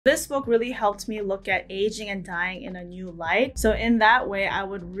This book really helped me look at aging and dying in a new light. So in that way, I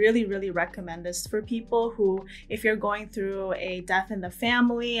would really recommend this for people who, if you're going through a death in the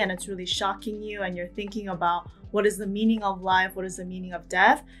family and it's really shocking you and you're thinking about what is the meaning of life, what is the meaning of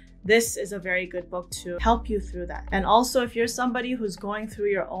death, this is a very good book to help you through that. And also, if you're somebody who's going through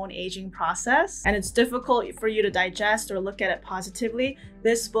your own aging process and it's difficult for you to digest or look at it positively,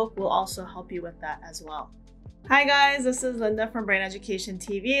 this book will also help you with that as well. Hi guys, this is Linda from Brain Education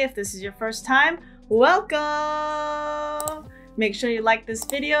TV. If this is your first time, welcome! Make sure you like this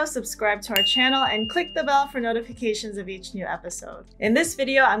video, subscribe to our channel, and click the bell for notifications of each new episode. In this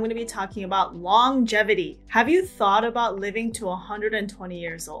video, I'm going to be talking about longevity. Have you thought about living to 120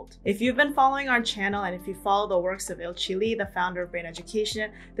 years old? If you've been following our channel and if you follow the works of Ilchi Lee, the founder of Brain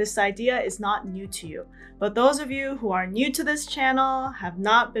Education, this idea is not new to you. But those of you who are new to this channel, have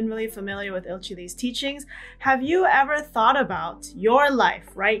not been really familiar with Ilchi Lee's teachings, have you ever thought about your life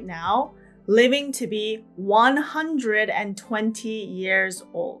right now living to be 120 years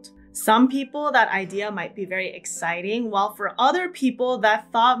old? Some people, that idea might be very exciting, while for other people,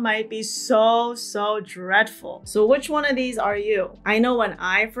 that thought might be so dreadful. So which one of these are you? I know when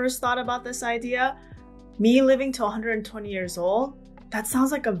I first thought about this idea, me living to 120 years old, that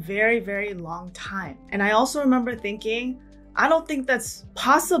sounds like a very long time. And I also remember thinking, I don't think that's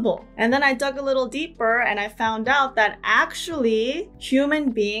possible. And then I dug a little deeper and I found out that actually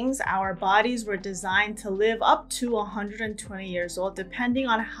human beings, our bodies were designed to live up to 120 years old, depending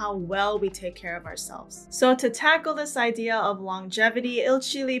on how well we take care of ourselves. So to tackle this idea of longevity,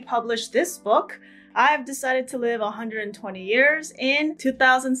 Ilchi Lee published this book. I've decided to live 120 years in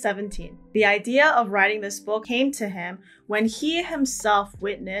 2017. The idea of writing this book came to him when he himself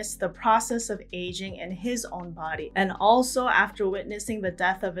witnessed the process of aging in his own body. And also after witnessing the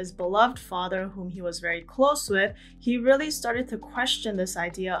death of his beloved father, whom he was very close with, he really started to question this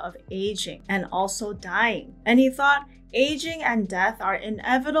idea of aging and also dying. And he thought, aging and death are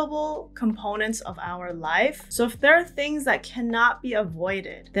inevitable components of our life. So if there are things that cannot be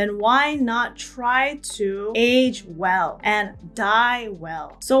avoided, then why not try to age well and die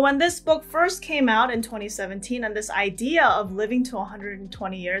well? So when this book first came out in 2017 and this idea of living to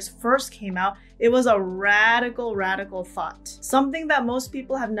 120 years first came out, it was a radical thought. Something that most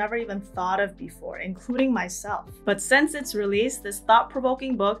people have never even thought of before, including myself. But since its release, this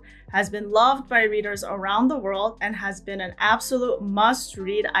thought-provoking book has been loved by readers around the world and has been an absolute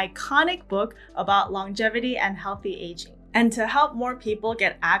must-read, iconic book about longevity and healthy aging. And to help more people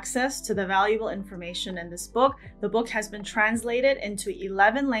get access to the valuable information in this book, the book has been translated into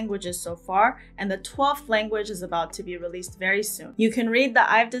 11 languages so far, and the 12th language is about to be released very soon. You can read the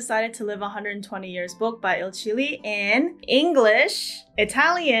I've Decided to Live 120 Years book by Ilchi Lee in English,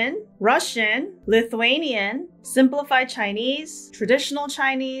 Italian, Russian, Lithuanian, Simplified Chinese, Traditional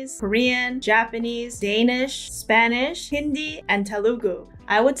Chinese, Korean, Japanese, Danish, Spanish, Hindi, and Telugu.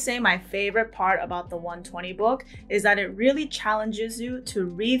 I would say my favorite part about the 120 book is that it really challenges you to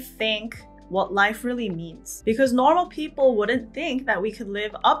rethink what life really means. Because normal people wouldn't think that we could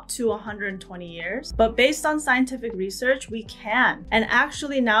live up to 120 years, but based on scientific research, we can. And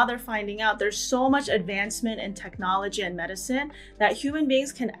actually now they're finding out there's so much advancement in technology and medicine that human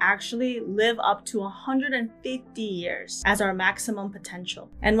beings can actually live up to 150 years as our maximum potential.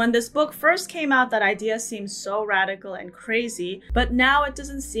 And when this book first came out, that idea seemed so radical and crazy, but now it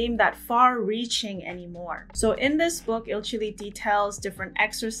doesn't seem that far-reaching anymore. So in this book, Ilchi Lee details different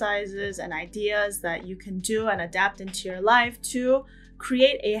exercises and ideas that you can do and adapt into your life to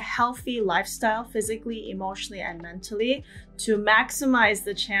create a healthy lifestyle physically, emotionally, and mentally to maximize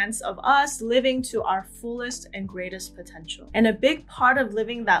the chance of us living to our fullest and greatest potential. And a big part of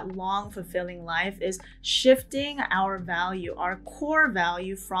living that long, fulfilling life is shifting our value, our core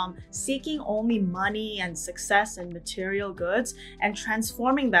value, from seeking only money and success and material goods and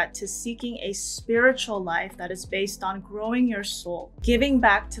transforming that to seeking a spiritual life that is based on growing your soul, giving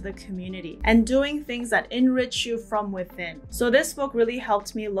back to the community, and doing things that enrich you from within. So this book really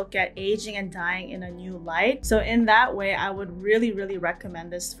helped me look at aging and dying in a new light. So in that way, I would really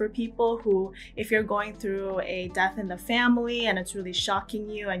recommend this for people who, if you're going through a death in the family and it's really shocking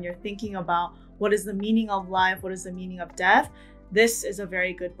you and you're thinking about what is the meaning of life, what is the meaning of death, this is a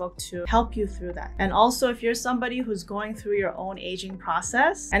very good book to help you through that. And also, if you're somebody who's going through your own aging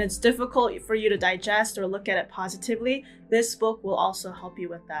process and it's difficult for you to digest or look at it positively, this book will also help you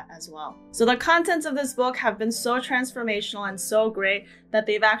with that as well. So the contents of this book have been so transformational and so great that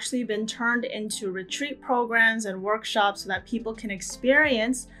they've actually been turned into retreat programs and workshops so that people can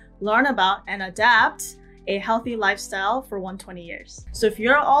experience, learn about, and adapt a healthy lifestyle for 120 years. So if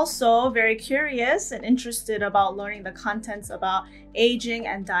you're also very curious and interested about learning the contents about aging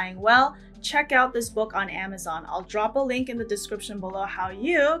and dying well, check out this book on Amazon. I'll drop a link in the description below how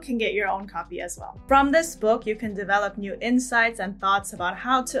you can get your own copy as well. From this book, you can develop new insights and thoughts about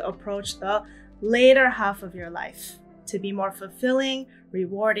how to approach the later half of your life to be more fulfilling,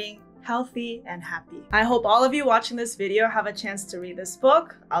 rewarding, healthy, and happy. I hope all of you watching this video have a chance to read this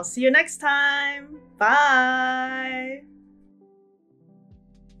book. I'll see you next time. Bye!